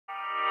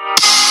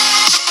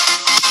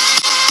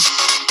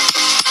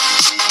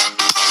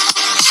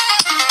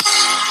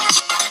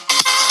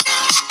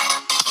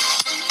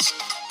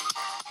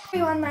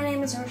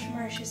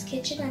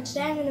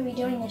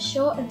building a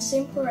short and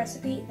simple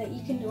recipe that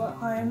you can do at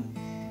home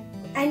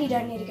and you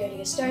don't need to go to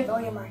your stove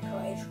or your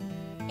microwave.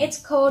 It's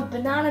called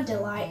Banana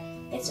Delight.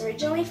 It's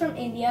originally from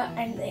India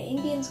and the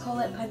Indians call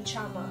it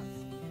Panchamrutha.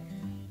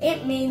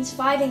 It means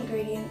 5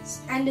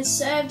 ingredients and is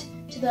served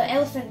to the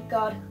elephant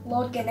god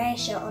Lord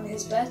Ganesha on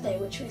his birthday,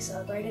 which we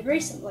celebrated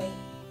recently.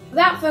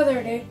 Without further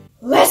ado,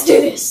 let's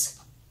do this!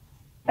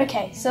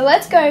 Okay, so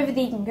let's go over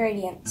the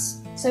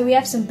ingredients. So we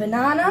have some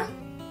banana,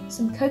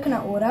 some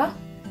coconut water,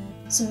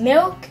 some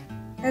milk,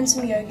 and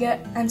some yogurt,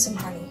 and some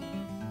honey.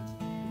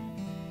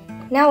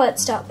 Now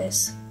let's start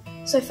this.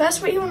 So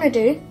first what you want to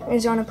do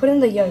is you want to put in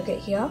the yogurt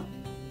here.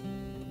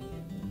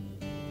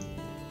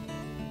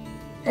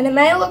 And it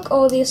may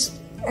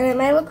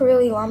look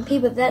really lumpy,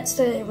 but that's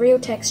the real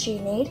texture you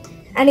need.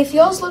 And if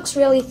yours looks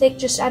really thick,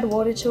 just add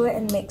water to it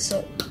and mix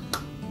it.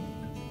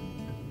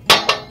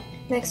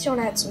 Next you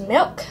want to add some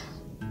milk.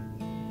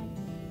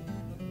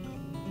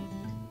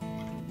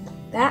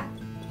 That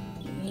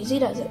easy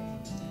does it.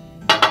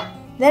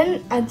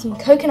 Then add some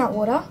coconut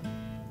water.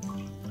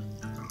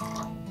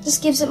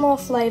 Just gives it more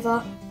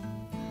flavour.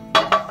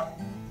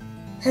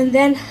 And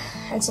then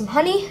add some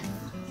honey.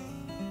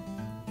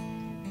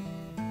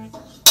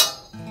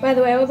 By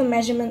the way, all the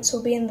measurements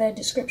will be in the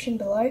description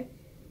below.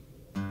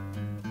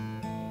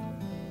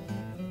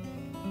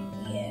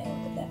 Yeah,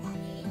 look at that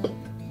honey.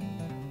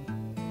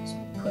 So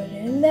put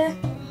it in there.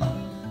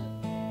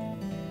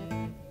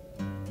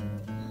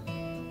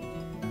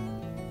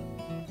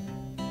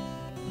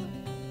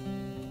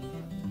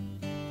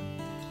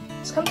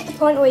 It's come to the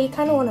point where you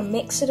kind of want to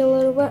mix it a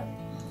little bit.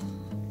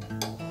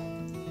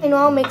 And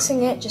while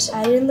mixing it, just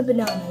add in the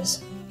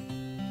bananas.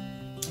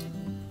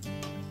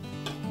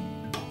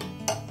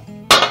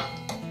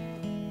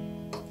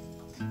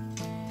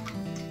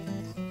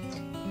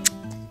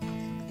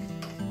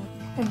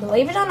 And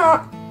believe it or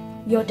not,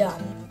 you're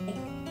done.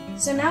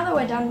 So now that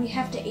we're done, we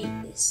have to eat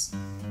this.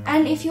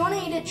 And if you want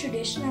to eat it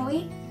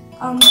traditionally,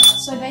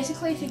 so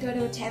basically if you go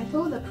to a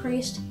temple, the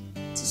priest,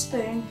 it's a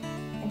spoon,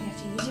 and you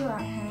have to use your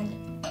right hand.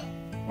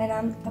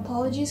 And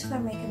apologies if I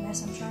make a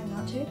mess, I'm trying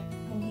not to.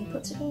 And he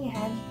puts it in your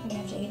hand, and you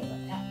have to eat it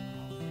like that.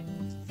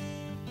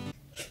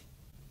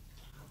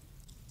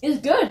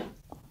 It's good!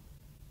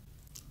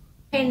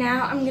 Okay,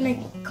 now I'm gonna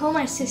call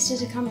my sister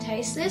to come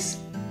taste this.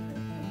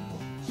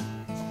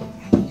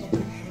 There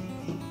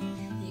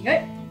you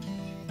go.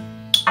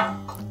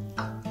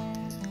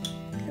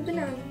 The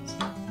bananas.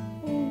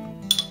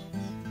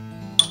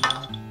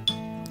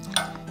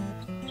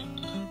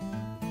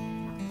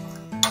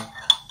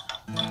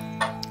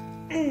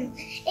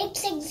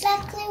 It's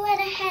exactly what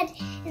I had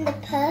in the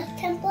Perth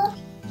temple.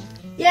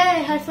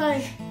 Yay, high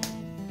five.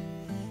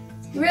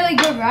 Really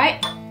good,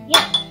 right?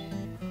 Yep.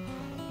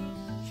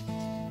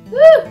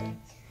 Woo!